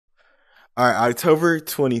All right, October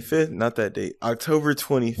 25th, not that date, October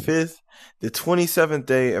 25th, the 27th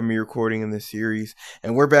day of me recording in this series.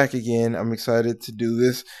 And we're back again. I'm excited to do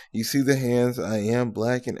this. You see the hands. I am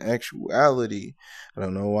black in actuality. I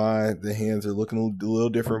don't know why the hands are looking a little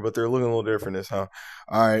different, but they're looking a little different this time.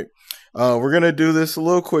 All right. We're going to do this a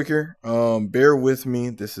little quicker. Bear with me.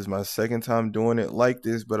 This is my second time doing it like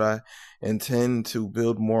this, but I intend to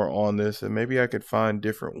build more on this, and maybe I could find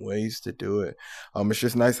different ways to do it. It's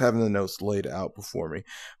just nice having the notes laid out before me.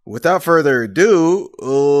 Without further ado,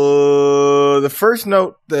 the first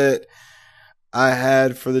note that I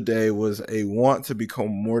had for the day was a want to become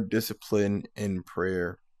more disciplined in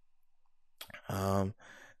prayer. Let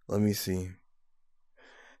me see.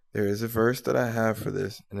 There is a verse that I have for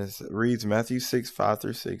this, and it reads Matthew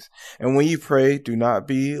 6:5-6. And when you pray, do not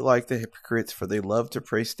be like the hypocrites, for they love to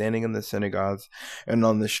pray standing in the synagogues and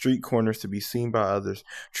on the street corners to be seen by others.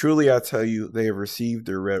 Truly, I tell you, they have received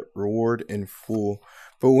their reward in full.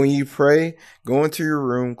 But when you pray, go into your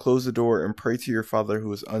room, close the door, and pray to your Father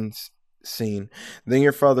who is unseen. Then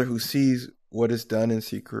your Father who sees what is done in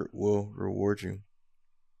secret will reward you.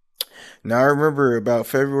 Now, I remember about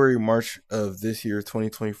February, March of this year,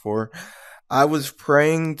 2024, I was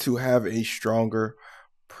praying to have a stronger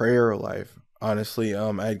prayer life. Honestly,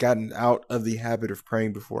 I had gotten out of the habit of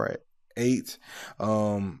praying before I ate.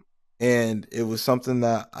 And it was something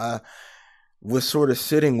that I was sort of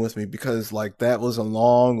sitting with me because like that was a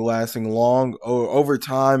over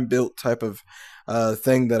time built type of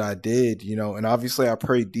thing that I did, and obviously I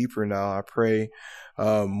pray deeper now. I pray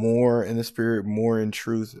more in the spirit, more in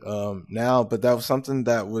truth now, but that was something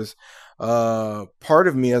that was part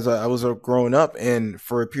of me as I was growing up, and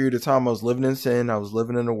for a period of time I was living in sin. I was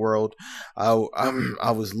living in the world. I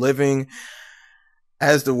was living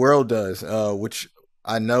as the world does, which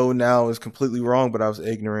I know now is completely wrong, but I was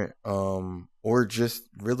ignorant, or just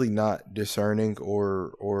really not discerning,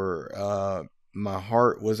 or my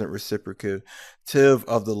heart wasn't reciprocative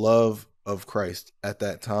of the love of Christ at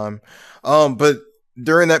that time. But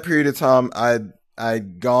during that period of time,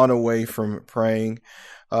 I'd gone away from praying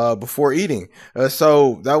before eating.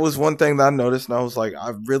 So that was one thing that I noticed, and I was like,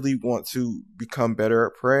 I really want to become better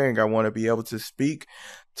at praying. I want to be able to speak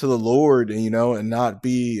to the Lord, and not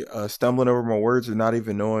be stumbling over my words or not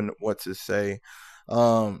even knowing what to say.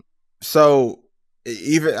 So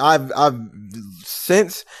even I've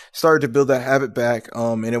since started to build that habit back.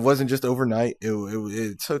 And it wasn't just overnight.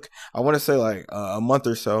 It took, I want to say, like a month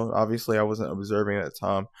or so. Obviously, I wasn't observing at the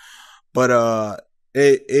time, but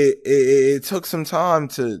it took some time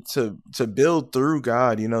to build through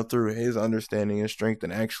God, through His understanding and strength,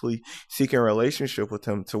 and actually seeking a relationship with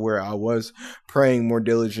Him, to where I was praying more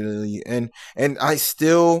diligently, and I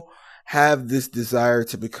still have this desire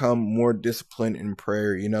to become more disciplined in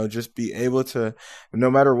prayer, just be able to,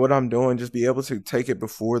 no matter what I'm doing, just be able to take it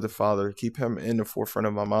before the Father, keep Him in the forefront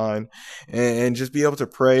of my mind, and just be able to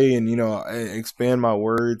pray and, expand my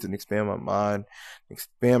words and expand my mind,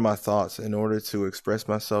 expand my thoughts in order to express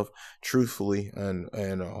myself truthfully and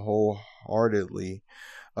wholeheartedly.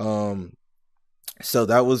 So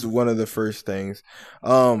that was one of the first things.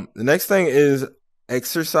 The next thing is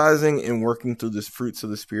exercising and working through the fruits of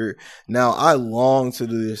the Spirit. Now, I long to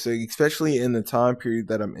do this, especially in the time period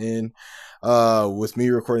that I'm in, with me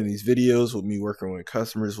recording these videos, with me working with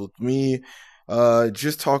customers, with me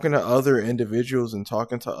just talking to other individuals and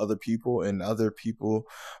talking to other people, and other people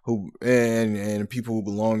and people who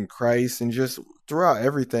belong to Christ, and just throughout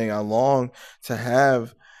everything, I long to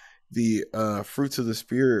have the fruits of the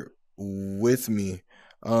Spirit with me.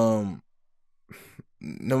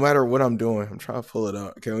 No matter what I'm doing, I'm trying to pull it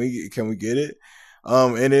up. Can we get it?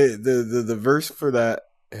 And the verse for that,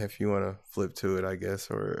 if you want to flip to it, I guess,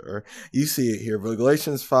 or you see it here, but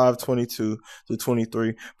Galatians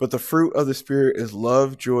 5:22-23. But the fruit of the Spirit is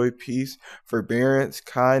love, joy, peace, forbearance,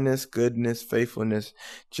 kindness, goodness, faithfulness,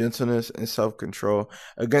 gentleness, and self-control.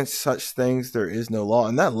 Against such things there is no law.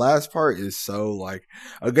 And that last part is so like,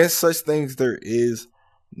 against such things there is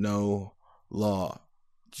no law.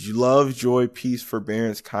 Love, joy, peace,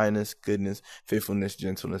 forbearance, kindness, goodness, faithfulness,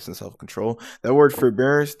 gentleness, and self-control. That word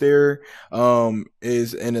forbearance there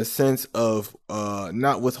is in a sense of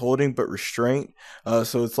not withholding but restraint.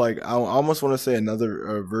 So it's like, I almost want to say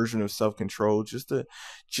another version of self-control,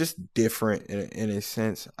 just different in a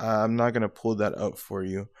sense. I'm not going to pull that up for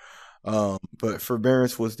you. But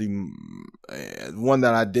forbearance was the one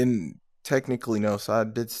that I didn't technically know, so I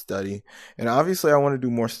did study, and obviously I want to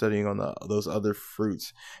do more studying on those other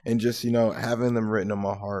fruits, and just having them written on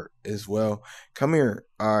my heart as well. Come here.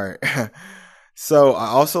 All right. So I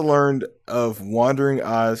also learned of wandering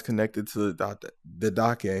eyes connected to the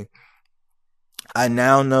Didache. I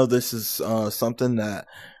now know this is something that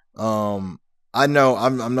um, I know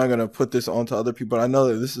I'm not gonna put this onto other people. But I know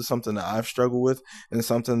that this is something that I've struggled with, and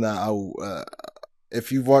something that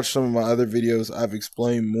if you've watched some of my other videos, I've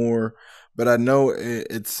explained more. But I know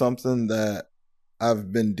it's something that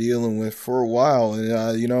I've been dealing with for a while,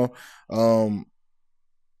 and um,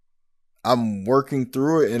 I'm working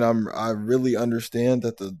through it, and I really understand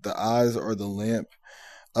that the eyes are the lamp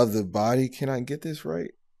of the body. Can I get this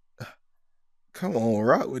right? Come on,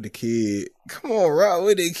 rock with the kid. Come on, rock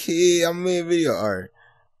with the kid. I'm in video. All right,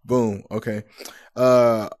 boom. Okay.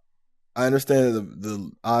 Uh, I understand that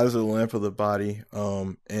the eyes are the lamp of the body.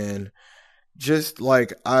 And just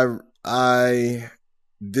like I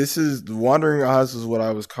this is the wandering eyes is what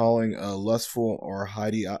I was calling lustful or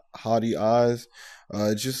haughty eyes.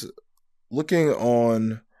 Just looking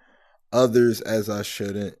on others as I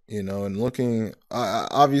shouldn't, and looking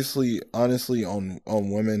obviously honestly on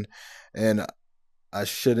women, and I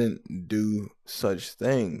shouldn't do such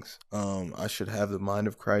things. I should have the mind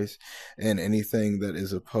of Christ, and anything that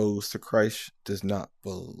is opposed to Christ does not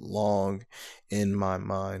belong in my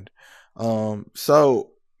mind.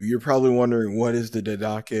 So you're probably wondering, what is the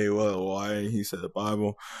Didache? Well, why he said the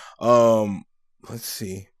Bible? Let's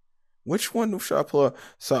see, which one should I pull up?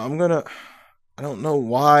 So I don't know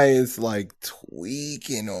why it's like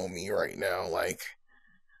tweaking on me right now. Like,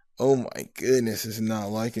 oh my goodness, it's not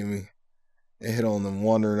liking me. It hit on them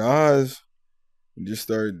wandering eyes. You just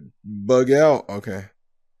started bug out. Okay.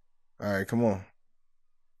 All right, come on.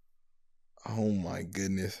 Oh my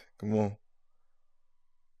goodness. Come on.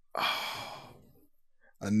 Oh,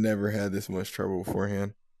 I never had this much trouble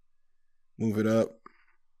beforehand. Move it up.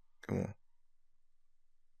 Come on.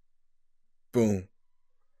 Boom.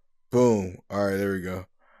 Boom. All right, there we go.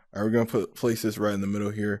 All right, we're gonna place this right in the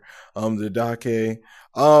middle here. The Dake.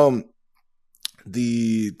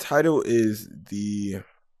 The title is the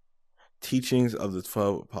Teachings of the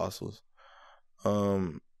 12 Apostles.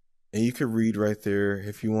 And you could read right there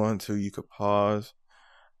if you want to. You could pause.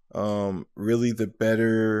 Really, the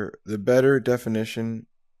better definition,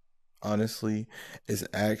 honestly, is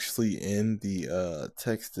actually in the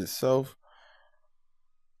text itself.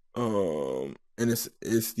 And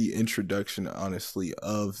it's the introduction, honestly,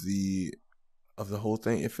 of the whole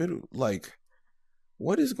thing. If it like,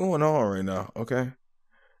 what is going on right now? Okay.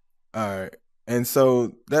 All right. And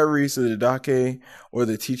so that reads to the Didache, or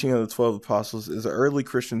the Teaching of the 12 Apostles, is an early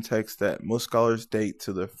Christian text that most scholars date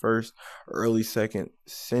to the first or early second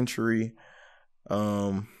century.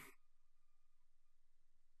 Um,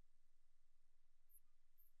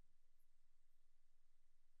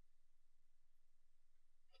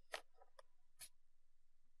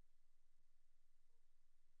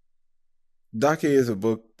 Didache is a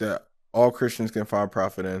book that all Christians can find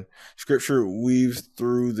profit in. Scripture weaves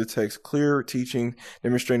through the text clear teaching,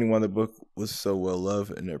 demonstrating why the book was so well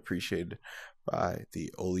loved and appreciated by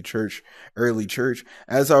the early church.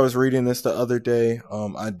 As I was reading this the other day,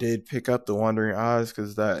 I did pick up the Wandering Eyes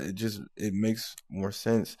because it makes more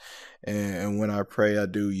sense. And when I pray, I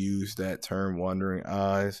do use that term, Wandering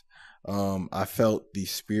Eyes. I felt the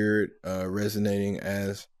spirit resonating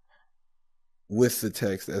as with the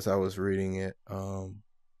text as I was reading it.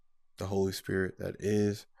 The Holy Spirit that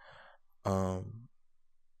is. Um,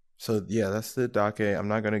 so yeah, that's the Didache. I'm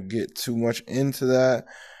not gonna get too much into that,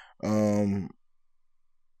 um,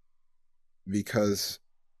 because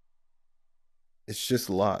it's just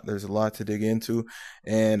a lot. There's a lot to dig into,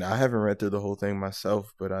 and I haven't read through the whole thing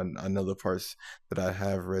myself, but I know the parts that I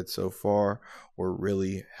have read so far were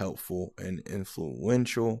really helpful and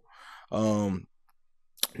influential. Um,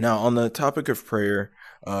 Now, on the topic of prayer,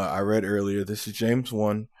 I read earlier, this is James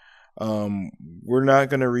 1. Um, we're not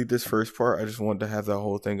going to read this first part. I just wanted to have that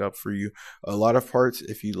whole thing up for you. A lot of parts,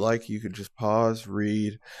 if you like, you could just pause,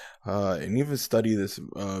 read, and even study this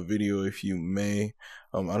video if you may.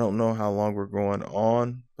 I don't know how long we're going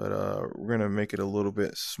on, but we're going to make it a little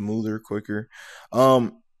bit smoother, quicker.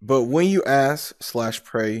 But when you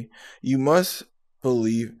ask/pray, you must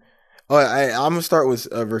believe. Oh, I'm gonna start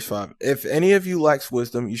with verse 5. If any of you lacks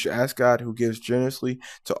wisdom, you should ask God, who gives generously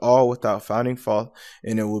to all without finding fault,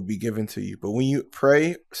 and it will be given to you. But when you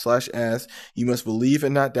pray/ask, you must believe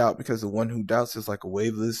and not doubt, because the one who doubts is like a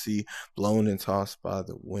wave of the sea, blown and tossed by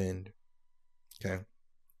the wind. Okay.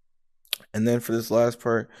 And then for this last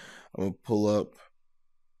part, I'm gonna pull up.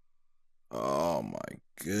 Oh my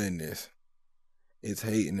goodness, it's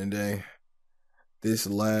hating today. This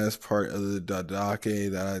last part of the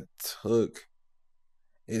Didache that I took,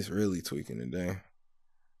 it's really tweaking today.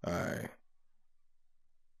 All right.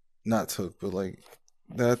 Not took, but like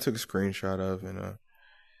that I took a screenshot of, and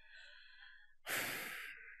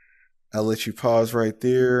I'll let you pause right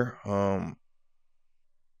there.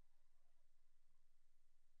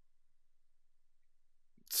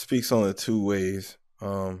 Speaks on the two ways.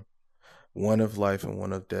 One of life and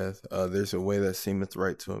one of death. There's a way that seemeth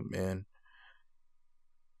right to a man.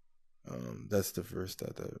 That's the verse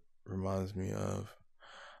that reminds me of.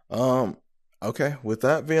 Um, okay. With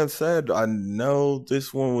that being said, I know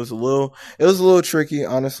this one was it was a little tricky,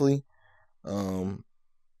 honestly. Um,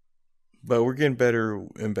 but we're getting better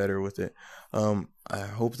and better with it. I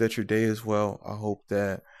hope that your day is well. I hope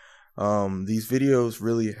that these videos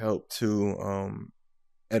really help to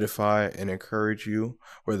edify and encourage you,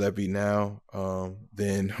 whether that be now,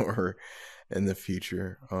 then, or in the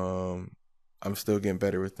future. I'm still getting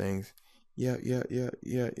better with things. Yeah.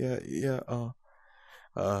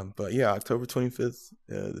 But yeah, October 25th,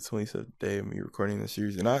 the 27th day of me recording this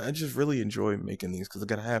series, and I just really enjoy making these because I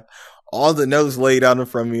gotta have all the notes laid out in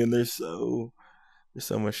front of me, and there's so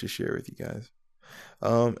much to share with you guys.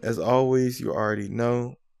 As always, you already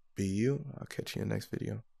know. Be you. I'll catch you in the next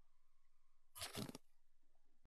video.